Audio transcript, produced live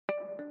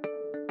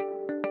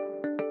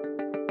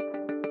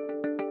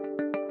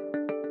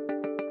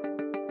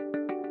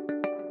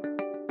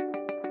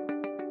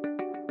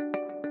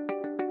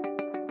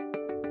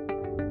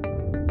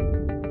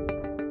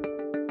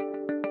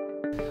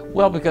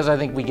Well, because I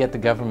think we get the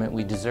government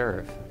we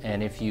deserve,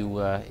 and if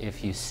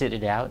you sit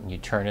it out and you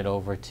turn it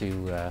over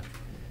to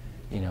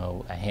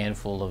a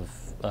handful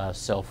of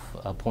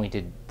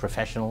self-appointed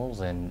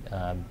professionals, and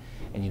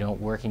you don't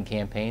work in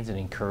campaigns and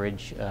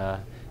encourage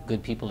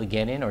good people to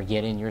get in or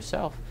get in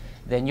yourself,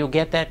 then you'll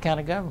get that kind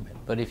of government.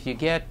 But if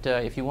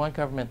you want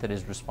government that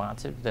is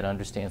responsive, that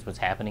understands what's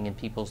happening in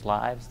people's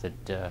lives,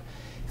 that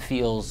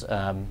feels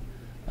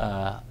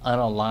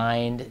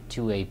unaligned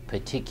to a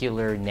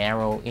particular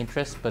narrow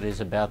interest but is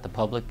about the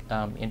public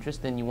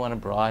interest, then you want a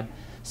broad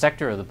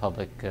sector of the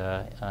public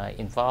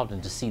involved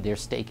and to see their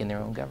stake in their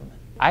own government.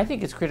 I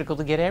think it's critical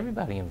to get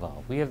everybody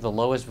involved. We have the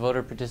lowest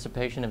voter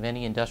participation of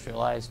any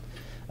industrialized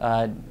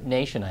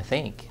nation, I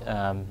think.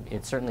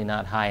 It's certainly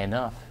not high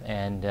enough,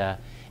 and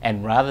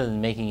rather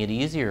than making it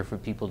easier for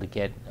people to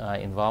get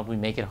involved, we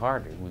make it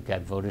harder. We've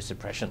got voter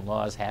suppression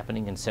laws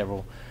happening in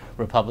several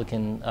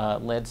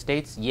Republican-led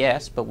states,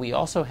 yes, but we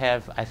also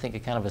have, I think, a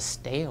kind of a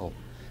stale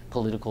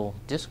political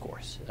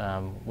discourse,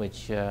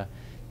 which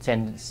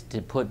tends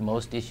to put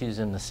most issues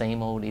in the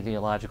same old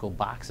ideological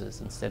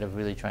boxes instead of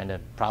really trying to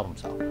problem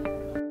solve.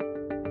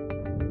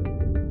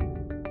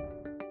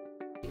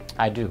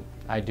 I do.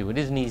 It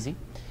isn't easy.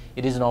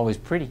 It isn't always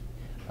pretty,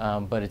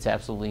 but it's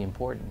absolutely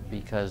important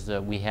because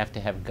we have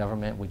to have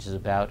government which is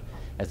about,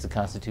 as the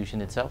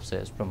Constitution itself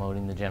says,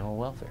 promoting the general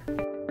welfare.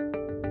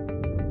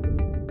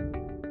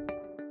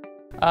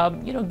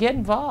 Get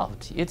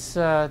involved.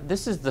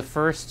 This is the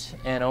first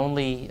and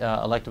only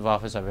elective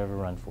office I've ever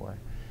run for.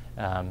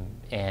 I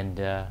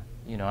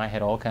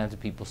had all kinds of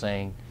people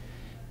saying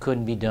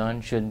couldn't be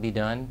done, shouldn't be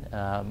done,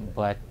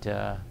 but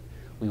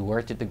we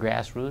worked at the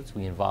grassroots.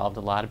 We involved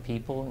a lot of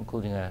people,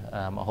 including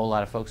a whole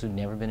lot of folks who'd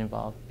never been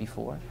involved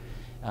before.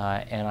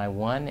 And I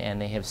won, and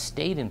they have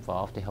stayed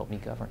involved to help me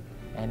govern.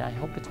 And I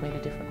hope it's made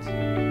a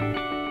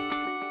difference.